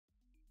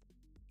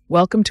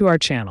Welcome to our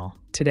channel.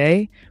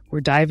 Today, we're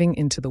diving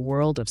into the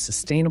world of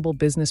sustainable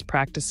business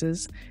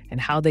practices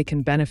and how they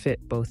can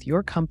benefit both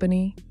your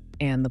company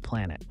and the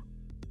planet.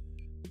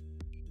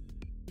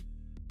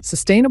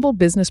 Sustainable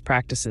business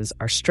practices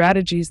are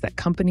strategies that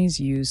companies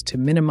use to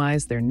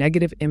minimize their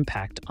negative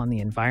impact on the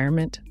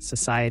environment,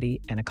 society,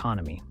 and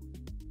economy.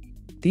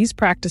 These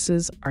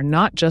practices are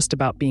not just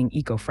about being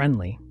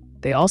eco-friendly.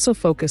 They also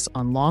focus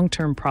on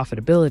long-term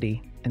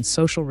profitability and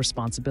social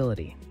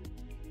responsibility.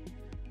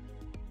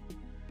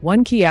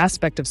 One key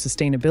aspect of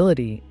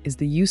sustainability is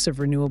the use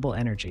of renewable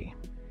energy.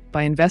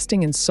 By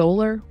investing in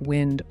solar,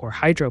 wind, or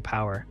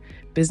hydropower,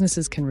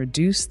 businesses can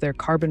reduce their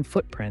carbon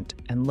footprint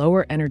and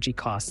lower energy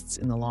costs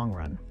in the long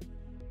run.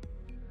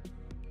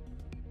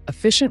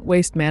 Efficient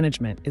waste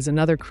management is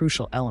another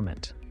crucial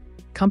element.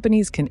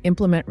 Companies can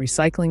implement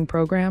recycling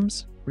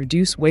programs,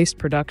 reduce waste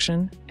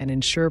production, and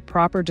ensure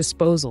proper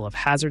disposal of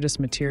hazardous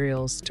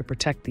materials to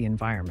protect the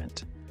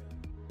environment.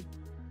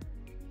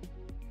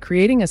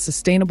 Creating a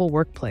sustainable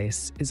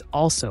workplace is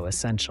also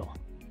essential.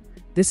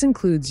 This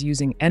includes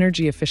using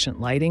energy-efficient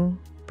lighting,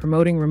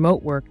 promoting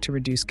remote work to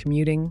reduce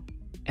commuting,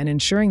 and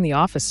ensuring the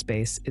office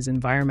space is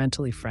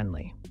environmentally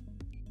friendly.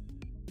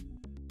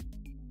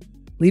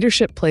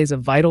 Leadership plays a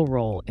vital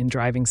role in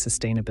driving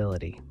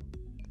sustainability.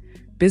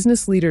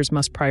 Business leaders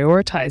must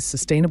prioritize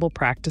sustainable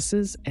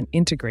practices and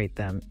integrate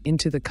them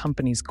into the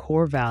company's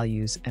core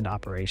values and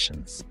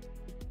operations.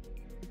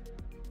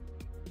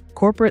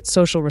 Corporate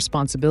social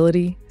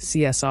responsibility,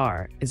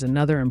 CSR, is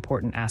another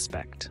important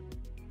aspect.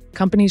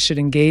 Companies should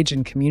engage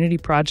in community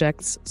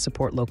projects,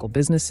 support local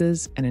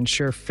businesses, and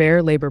ensure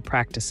fair labor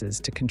practices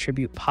to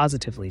contribute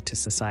positively to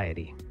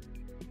society.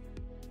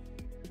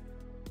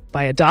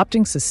 By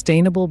adopting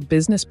sustainable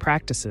business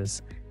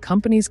practices,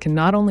 companies can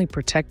not only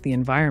protect the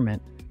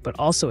environment, but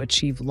also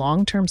achieve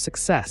long-term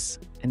success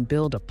and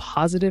build a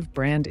positive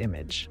brand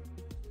image.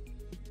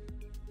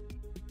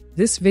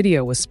 This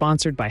video was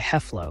sponsored by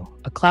HEFLO,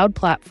 a cloud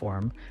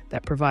platform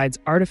that provides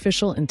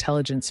artificial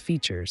intelligence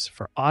features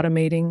for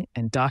automating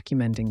and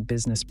documenting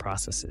business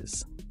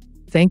processes.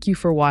 Thank you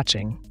for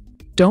watching.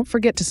 Don't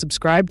forget to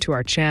subscribe to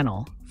our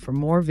channel for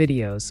more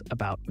videos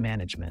about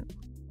management.